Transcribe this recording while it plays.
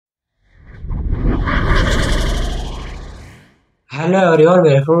Hello everyone,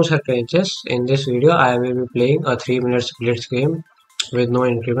 welcome to Circle Chess. In this video, I will be playing a 3 minute blitz game with no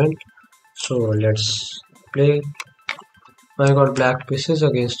increment. So let's play. I got black pieces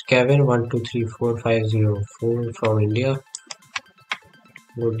against Kevin 123450 from India.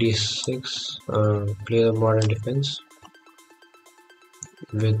 Go d6. Play the modern defense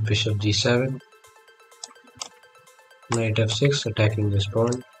with bishop g7. Knight f6, attacking this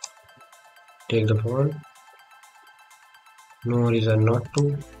pawn. Take the pawn. No reason not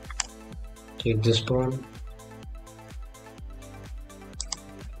to. Take this pawn.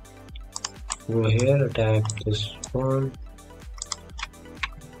 Go here, attack this pawn.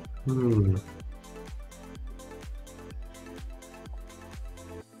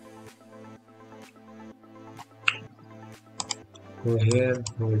 Go here,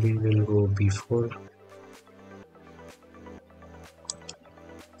 maybe we'll go b4.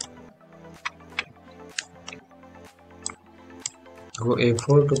 Go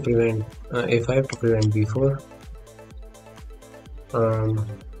a4 to prevent a5 to prevent b4.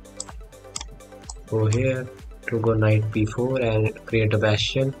 Go here to go knight b4 and create a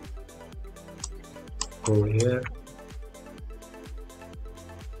bastion. Go here.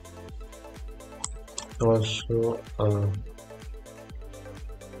 Also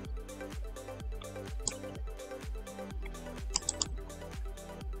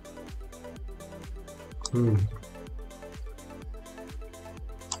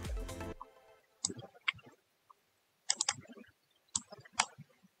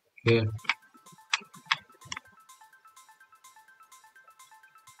here.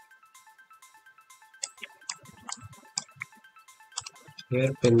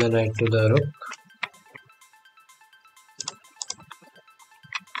 Here, pin the knight to the rook.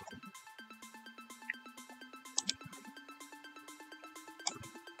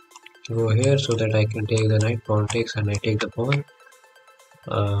 Go here so that I can take the knight. Pawn takes and I take the pawn.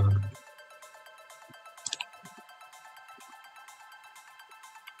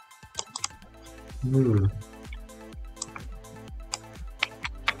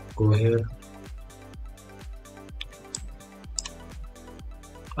 Go here.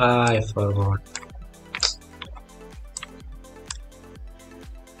 I forgot.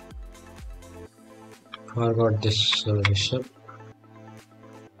 Forgot this bishop.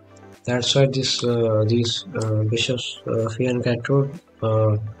 That's why these bishops, Fianchetto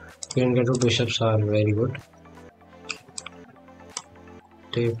bishops are very good.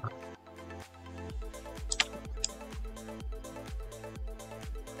 Take.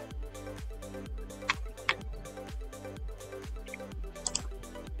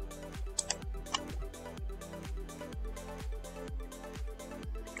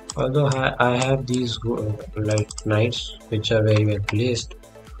 Although I have these like knights which are very well placed,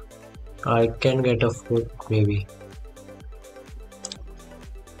 I can get a fork maybe.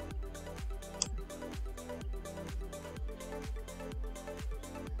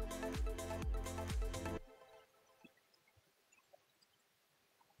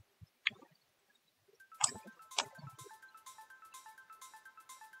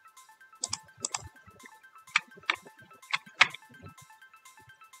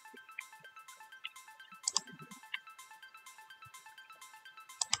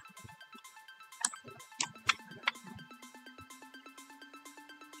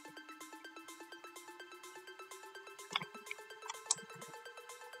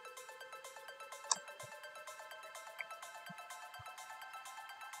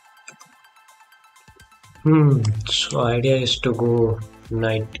 So idea is to go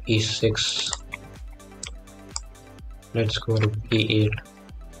knight e6. Let's go to e8.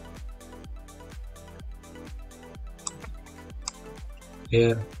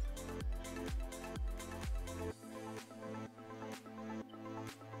 Here.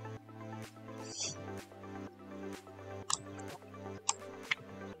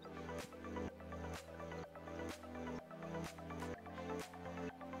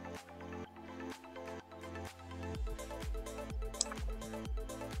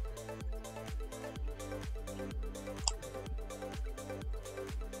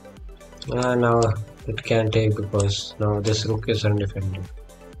 Now it can take because now this rook is undefended.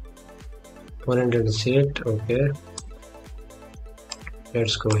 Opponent didn't see it. Okay.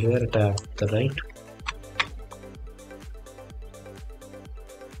 Let's go here, attack the knight.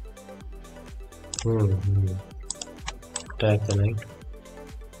 Attack the knight.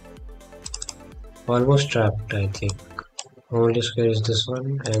 Almost trapped, I think. Only square is this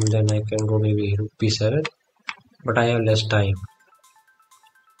one, and then I can go maybe rook b7. But I have less time.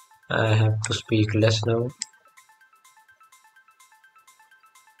 I have to speak less now.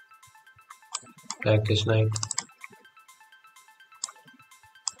 Black is knight.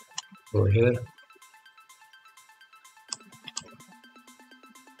 Over here.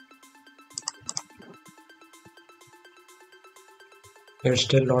 It's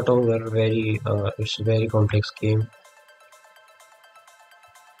still not over. It's a very complex game.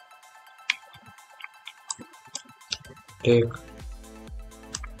 Take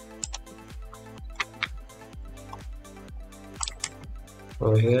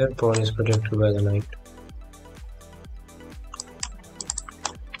over here. Pawn is protected by the knight.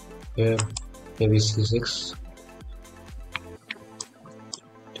 Here, maybe c6.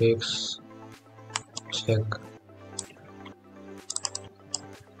 Takes. Check.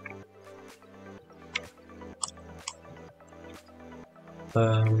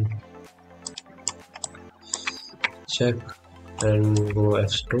 Um, check and go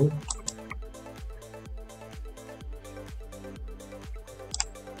f2.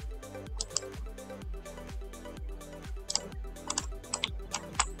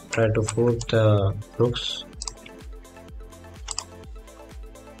 Try to force the rooks.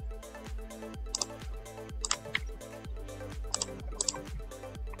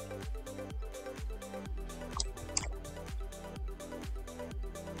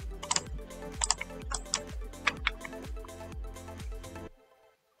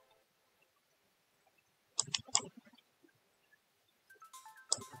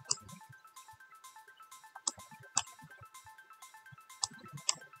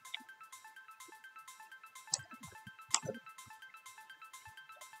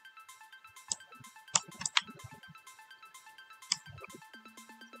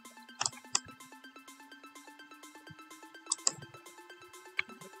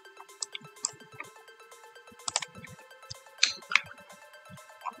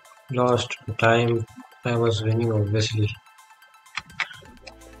 Lost time. I was winning obviously.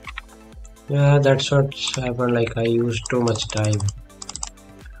 Yeah, that's what happened. Like I used too much time.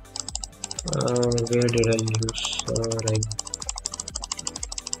 Where did I use? Like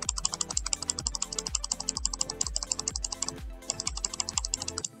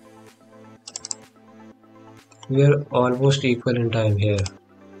we are almost equal in time here.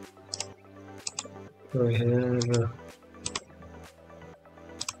 So here,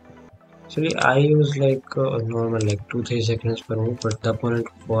 actually, I use like normal, like 2-3 seconds per move, but the opponent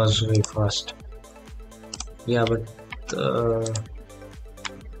was very fast. Yeah, but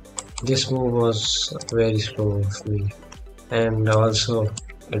this move was very slow of me, and also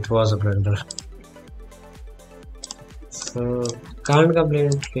it was a blunder. So can't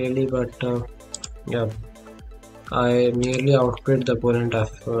complain really, but yeah, I nearly outplayed the opponent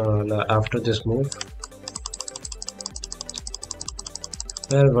after this move.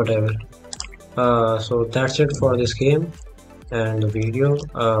 Well, whatever. So that's it for this game and the video.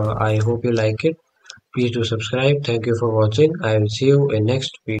 I hope you like it. Please do subscribe. Thank you for watching. I will see you in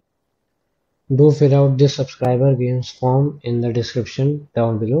next video. Do fill out this subscriber games form in the description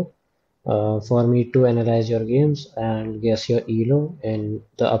down below for me to analyze your games and guess your elo in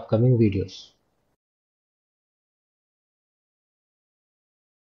the upcoming videos.